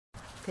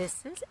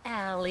This is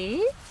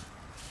Allie.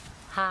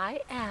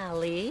 Hi,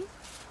 Allie.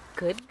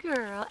 Good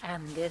girl.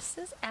 And this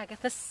is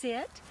Agatha.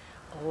 Sit.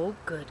 Oh,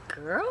 good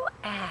girl,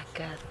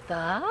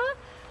 Agatha.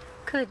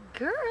 Good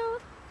girl.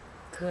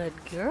 Good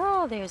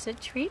girl. There's a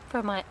treat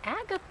for my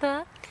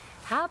Agatha.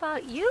 How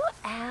about you,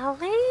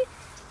 Allie?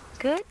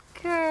 Good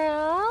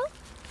girl.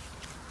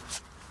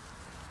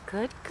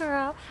 Good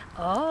girl.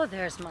 Oh,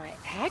 there's my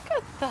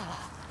Agatha.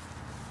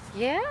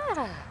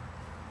 Yeah,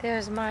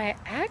 there's my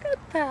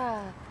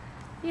Agatha.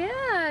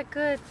 Yeah,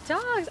 good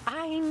dogs.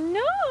 I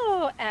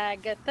know,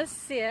 Agatha.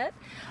 Sit.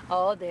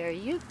 Oh, there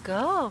you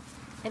go.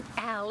 And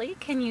Allie,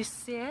 can you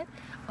sit?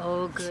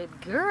 Oh, good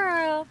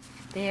girl.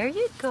 There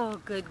you go,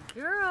 good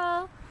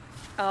girl.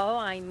 Oh,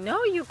 I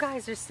know you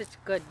guys are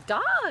such good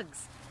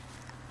dogs.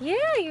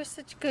 Yeah, you're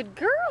such good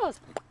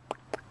girls.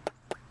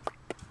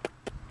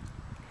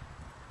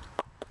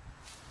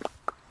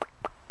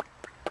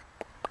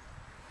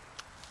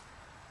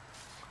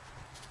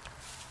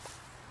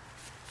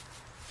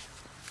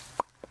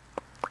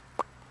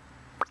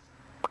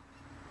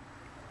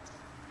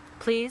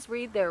 Please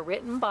read their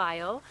written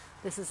bio.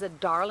 This is a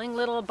darling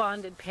little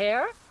bonded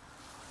pair.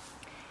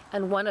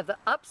 And one of the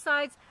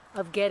upsides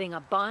of getting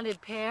a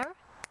bonded pair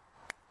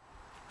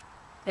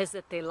is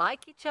that they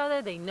like each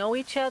other, they know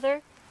each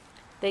other,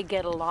 they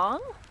get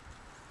along,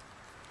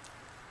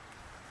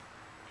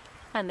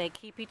 and they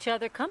keep each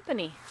other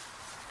company,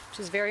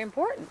 which is very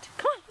important.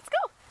 Come on, let's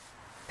go.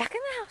 Back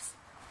in the house.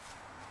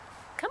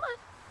 Come on.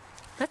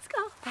 Let's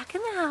go. Back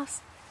in the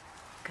house.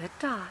 Good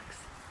dogs.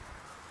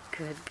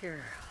 Good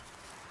girl.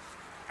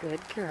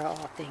 Good girl.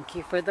 Oh, thank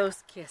you for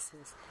those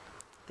kisses.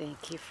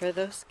 Thank you for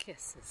those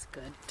kisses.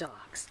 Good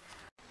dogs.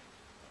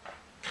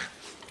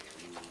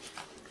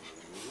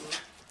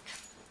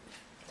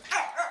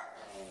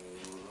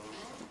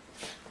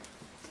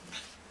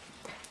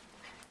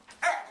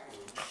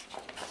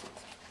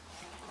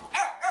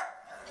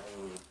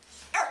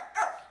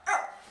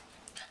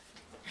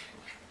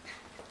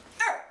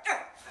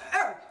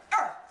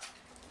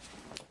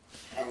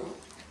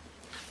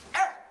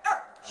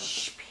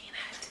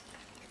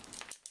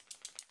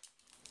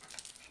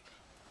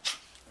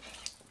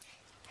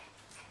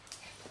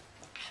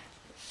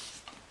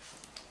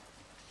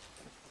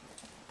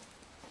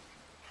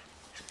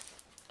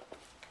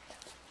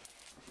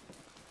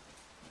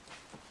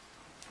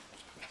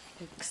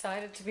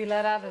 Excited to be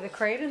let out of the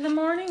crate in the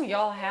morning?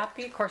 Y'all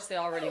happy? Of course, they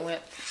already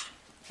went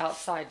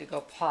outside to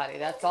go potty.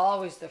 That's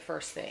always the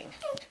first thing.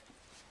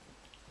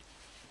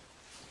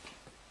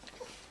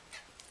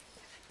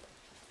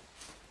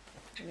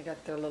 They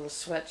got their little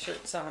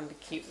sweatshirts on to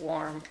keep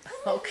warm.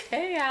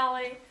 Okay,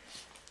 Allie.